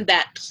on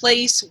that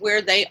place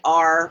where they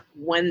are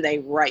when they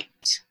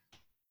write.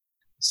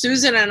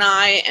 Susan and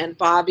I and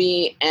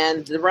Bobby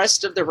and the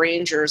rest of the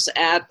rangers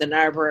at the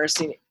Niobrara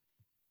Scenic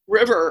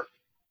River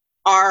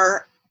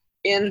are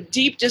in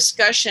deep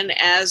discussion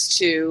as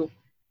to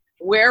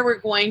where we're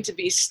going to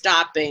be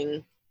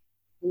stopping,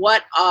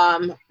 what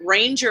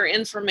ranger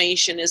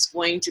information is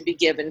going to be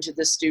given to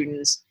the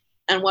students,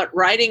 and what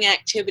writing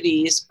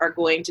activities are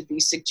going to be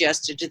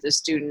suggested to the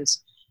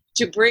students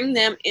to bring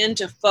them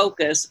into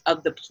focus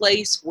of the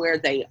place where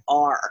they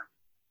are.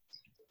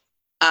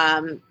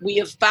 We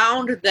have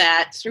found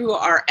that through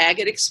our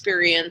agate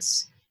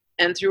experience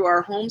and through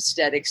our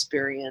homestead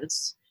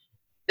experience,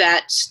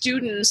 that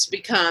students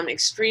become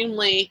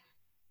extremely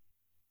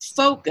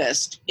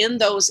focused in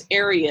those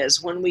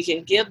areas when we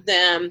can give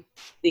them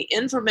the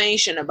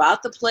information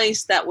about the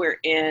place that we're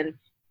in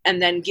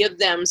and then give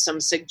them some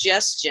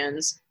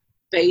suggestions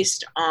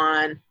based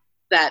on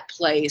that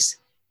place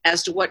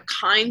as to what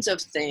kinds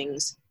of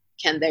things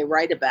can they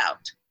write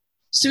about.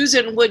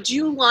 Susan, would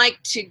you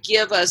like to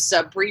give us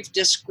a brief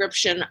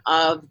description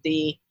of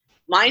the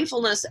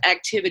mindfulness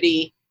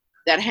activity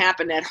that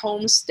happened at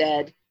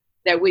Homestead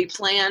that we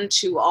plan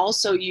to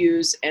also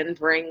use and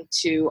bring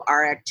to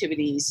our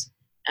activities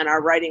and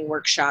our writing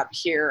workshop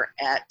here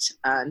at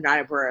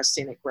Niobrara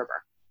Scenic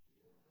River?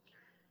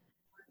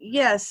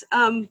 Yes,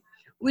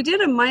 we did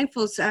a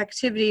mindfulness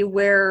activity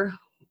where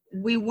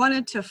we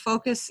wanted to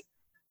focus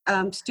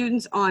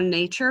students on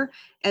nature,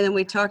 and then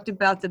we talked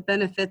about the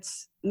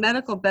benefits,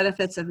 medical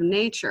benefits of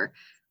nature.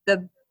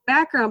 The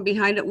background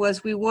behind it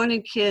was we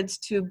wanted kids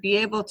to be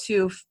able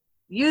to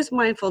use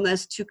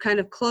mindfulness to kind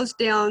of close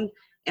down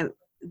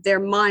their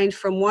mind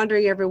from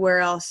wandering everywhere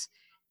else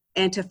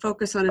and to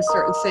focus on a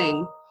certain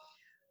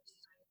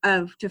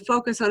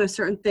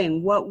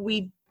thing. What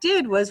we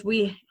did was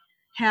we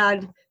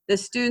had the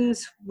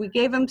students, we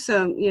gave them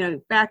some,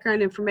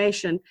 background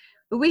information,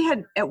 but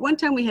at one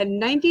time we had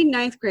 90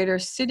 ninth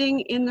graders sitting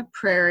in the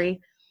prairie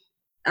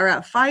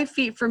around 5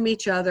 feet from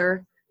each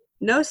other,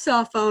 no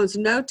cell phones,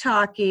 no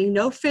talking,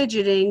 no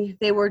fidgeting.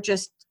 They were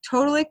just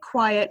totally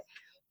quiet.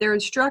 Their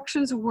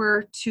instructions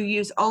were to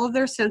use all of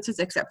their senses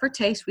except for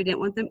taste. We didn't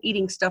want them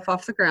eating stuff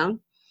off the ground.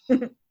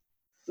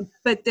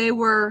 But they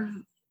were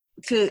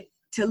to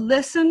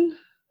listen,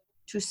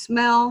 to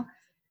smell,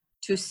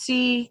 to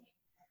see,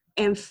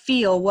 and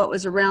feel what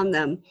was around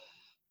them.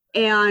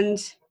 And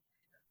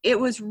it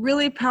was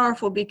really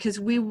powerful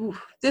because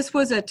this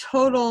was a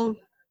total,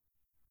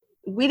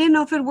 we didn't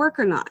know if it'd work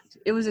or not.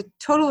 It was a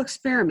total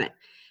experiment.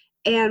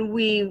 And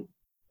we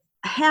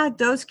had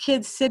those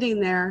kids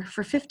sitting there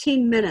for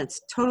 15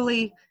 minutes,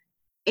 totally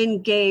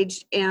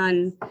engaged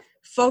and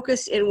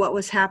focused in what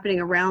was happening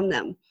around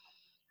them.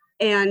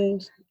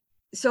 And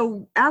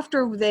so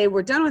after they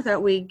were done with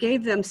that, we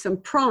gave them some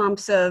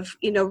prompts of,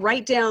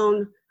 write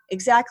down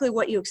exactly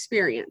what you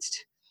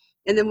experienced.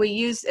 And then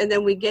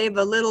we gave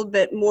a little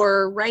bit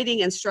more writing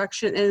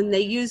instruction, and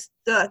they used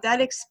that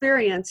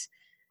experience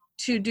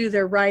to do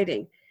their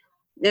writing.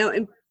 Now,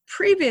 in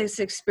previous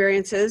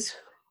experiences,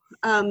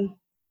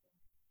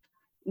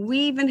 we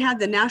even had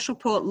the National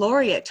Poet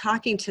Laureate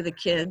talking to the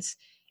kids,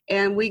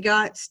 and we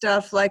got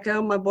stuff like,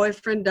 oh, my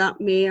boyfriend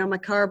dumped me, or my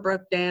car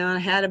broke down, I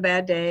had a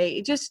bad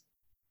day, just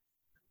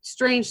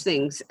strange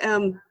things.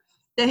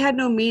 They had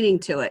no meaning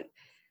to it.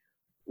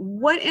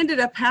 What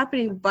ended up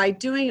happening by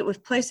doing it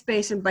with play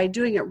space and by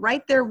doing it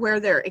right there where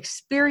they're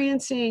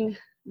experiencing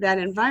that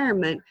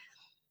environment,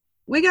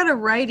 we got a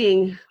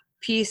writing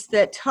piece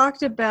that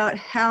talked about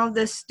how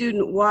this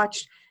student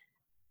watched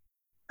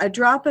a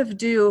drop of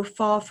dew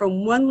fall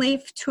from one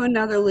leaf to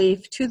another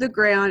leaf to the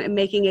ground and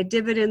making a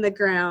divot in the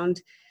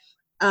ground,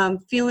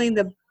 feeling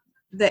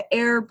the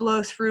air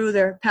blow through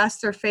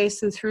past their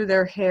face and through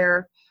their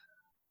hair,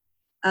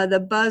 the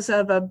buzz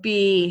of a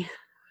bee,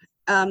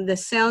 the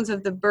sounds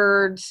of the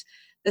birds,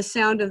 the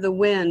sound of the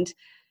wind,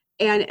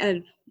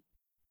 and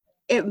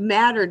it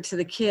mattered to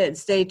the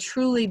kids. They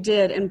truly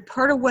did. And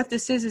part of what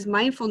this is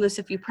mindfulness.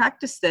 If you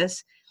practice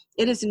this,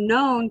 it is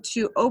known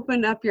to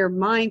open up your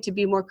mind to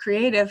be more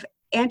creative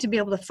and to be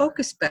able to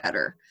focus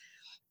better.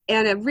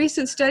 And a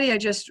recent study I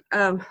just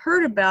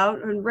heard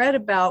about and read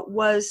about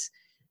was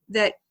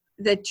that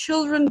the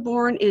children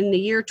born in the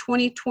year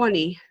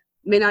 2020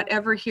 may not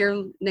ever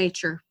hear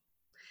nature.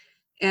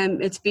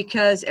 And it's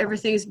because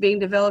everything is being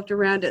developed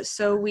around it.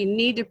 So we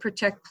need to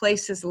protect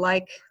places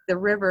like the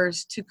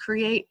rivers to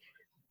create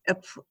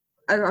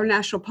our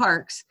national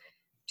parks,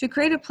 to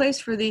create a place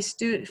for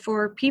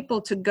for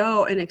people to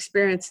go and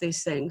experience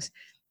these things.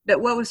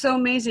 But what was so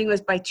amazing was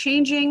by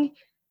changing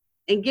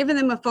and giving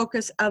them a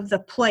focus of the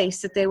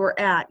place that they were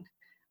at,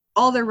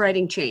 all their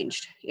writing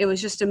changed. It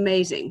was just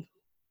amazing.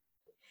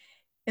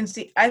 And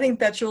see, I think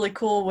that's really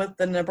cool with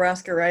the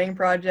Nebraska Writing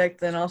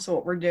Project, and also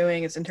what we're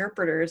doing as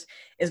interpreters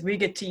is we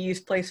get to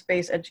use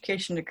place-based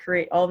education to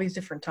create all these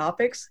different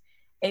topics.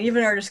 And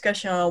even our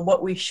discussion on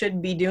what we should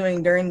be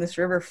doing during this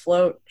river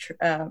float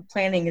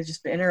planning has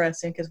just been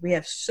interesting, because we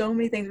have so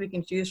many things we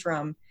can choose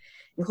from,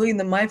 including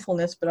the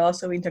mindfulness, but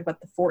also we can talk about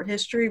the fort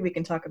history, we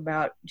can talk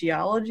about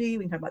geology,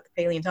 we can talk about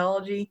the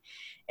paleontology,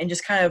 and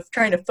just kind of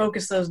trying to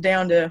focus those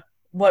down to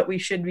what we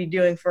should be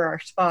doing for our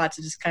spots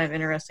is just kind of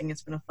interesting.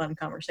 It's been a fun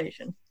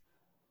conversation.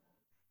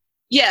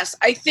 Yes,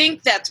 I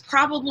think that's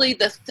probably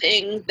the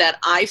thing that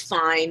I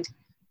find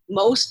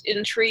most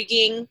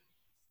intriguing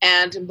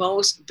and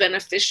most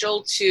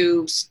beneficial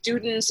to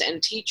students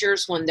and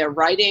teachers when they're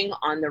writing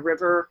on the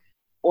river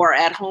or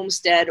at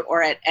Homestead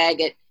or at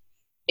Agate,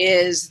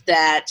 is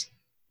that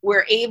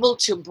we're able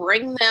to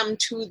bring them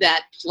to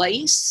that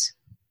place.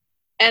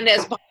 And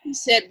as Bonnie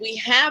said, we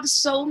have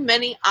so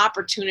many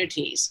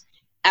opportunities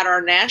at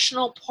our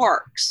national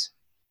parks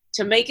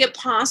to make it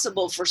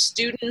possible for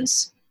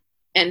students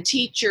and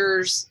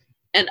teachers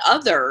and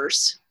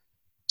others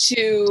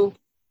to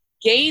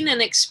gain an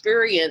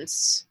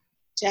experience,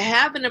 to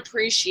have an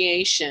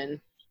appreciation,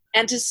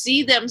 and to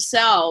see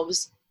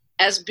themselves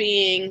as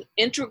being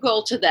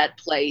integral to that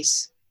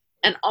place,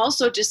 and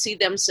also to see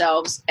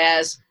themselves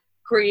as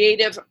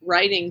creative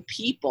writing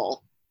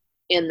people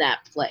in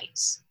that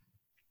place.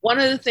 One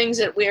of the things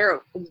that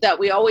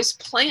we always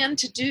plan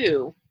to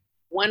do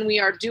when we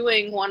are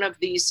doing one of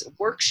these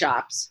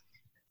workshops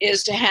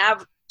is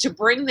to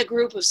bring the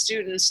group of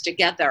students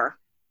together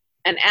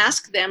and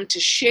ask them to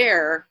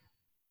share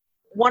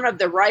one of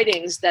the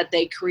writings that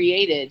they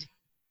created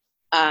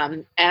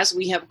as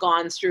we have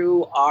gone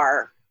through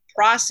our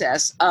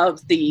process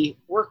of the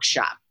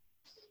workshop.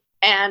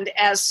 And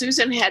as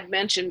Susan had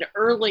mentioned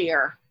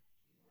earlier,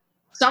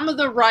 some of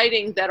the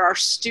writing that our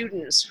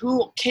students,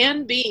 who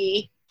can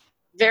be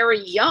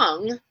very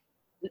young,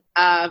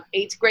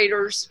 8th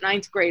graders,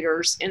 9th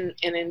graders, and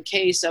in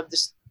case of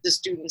the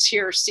students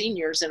here,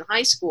 seniors in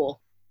high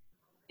school,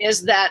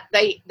 is that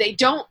they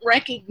don't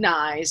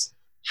recognize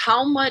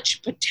how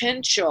much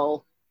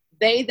potential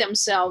they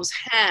themselves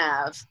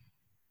have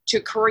to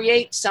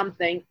create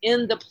something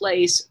in the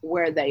place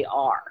where they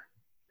are.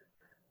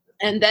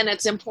 And then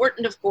it's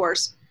important, of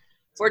course,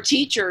 for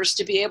teachers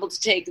to be able to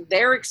take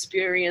their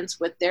experience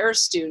with their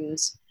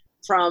students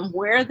from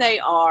where they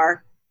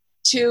are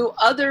to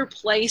other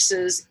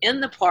places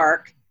in the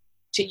park,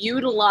 to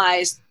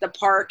utilize the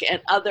park and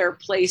other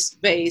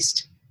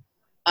place-based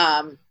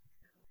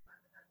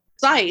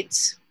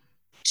sites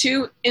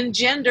to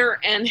engender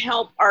and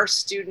help our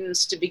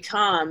students to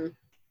become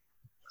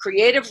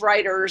creative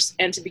writers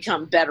and to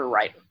become better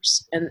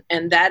writers.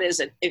 And that is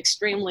an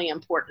extremely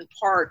important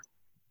part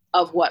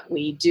of what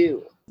we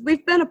do.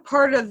 We've been a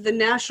part of the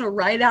National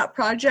Write-Out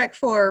Project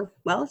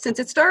since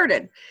it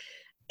started.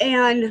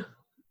 And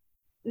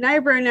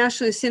Niobrara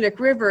National Scenic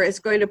River is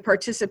going to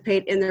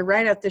participate in the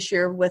write-out this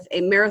year with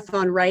a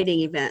marathon writing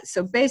event.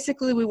 So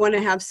basically we want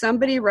to have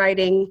somebody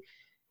writing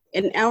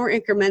in hour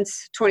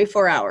increments,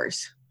 24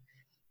 hours.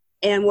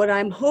 And what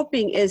I'm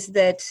hoping is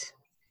that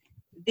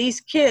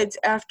these kids,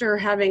 after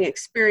having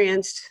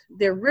experienced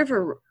their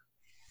river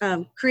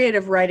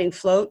creative writing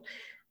float,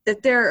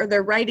 that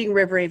their writing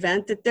river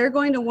event, that they're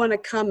going to want to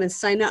come and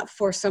sign up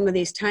for some of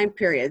these time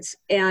periods.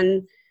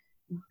 And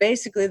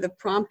basically the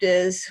prompt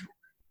is,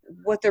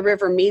 what the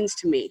river means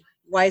to me.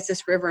 Why is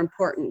this river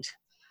important?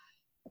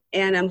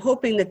 And I'm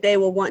hoping that they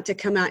will want to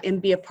come out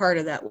and be a part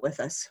of that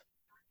with us.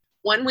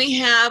 When we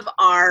have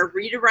our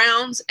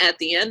read-arounds at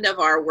the end of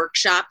our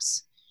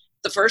workshops,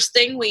 the first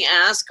thing we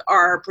ask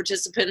our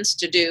participants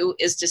to do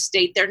is to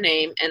state their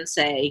name and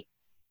say,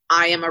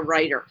 I am a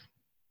writer.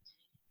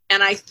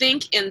 And I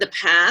think in the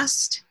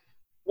past,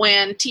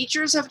 when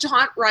teachers have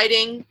taught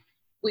writing,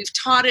 we've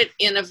taught it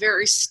in a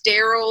very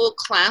sterile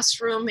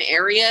classroom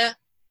area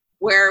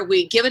where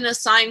we give an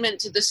assignment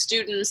to the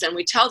students and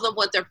we tell them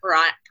what their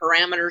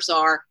parameters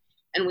are,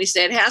 and we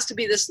say it has to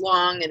be this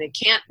long and it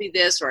can't be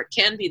this or it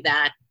can be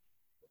that.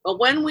 But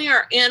when we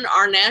are in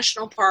our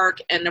national park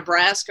and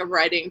Nebraska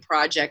Writing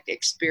Project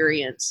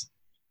experience,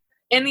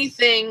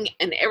 anything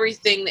and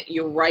everything that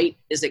you write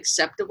is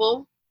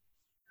acceptable.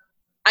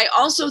 I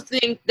also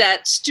think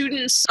that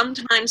students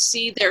sometimes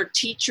see their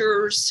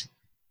teachers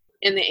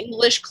in the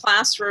English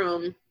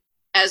classroom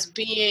as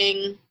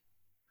being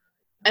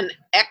an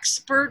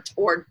expert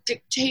or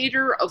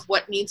dictator of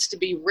what needs to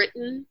be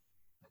written,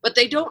 but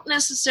they don't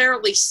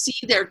necessarily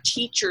see their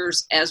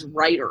teachers as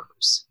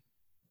writers.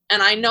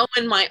 And I know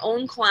in my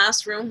own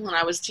classroom when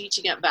I was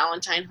teaching at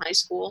Valentine High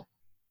School,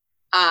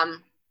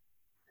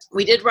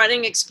 we did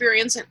writing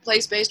experience and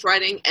place-based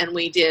writing, and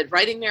we did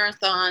writing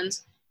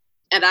marathons,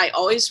 and I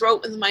always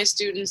wrote with my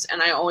students, and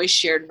I always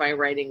shared my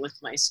writing with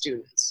my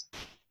students.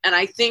 And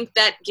I think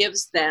that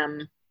gives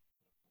them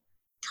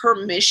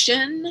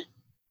permission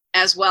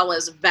as well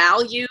as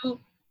value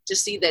to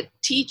see that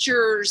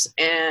teachers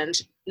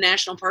and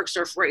National Park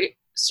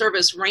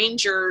Service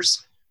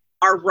rangers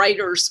are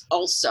writers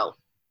also.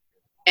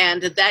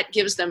 And that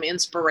gives them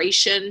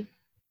inspiration,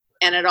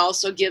 and it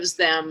also gives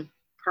them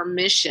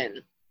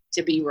permission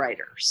to be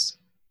writers.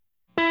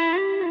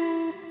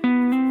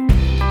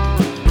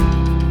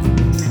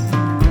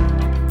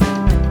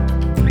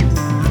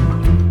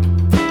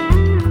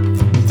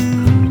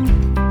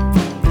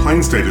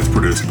 Plain State is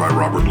produced by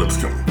Robert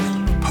Lipscomb.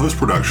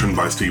 Post-production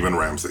by Stephen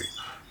Ramsey.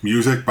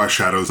 Music by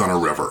Shadows on a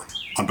River.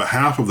 On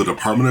behalf of the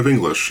Department of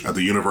English at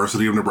the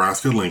University of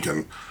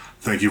Nebraska-Lincoln,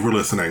 thank you for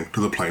listening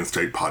to the Plain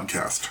State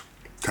Podcast.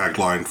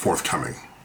 Tagline forthcoming.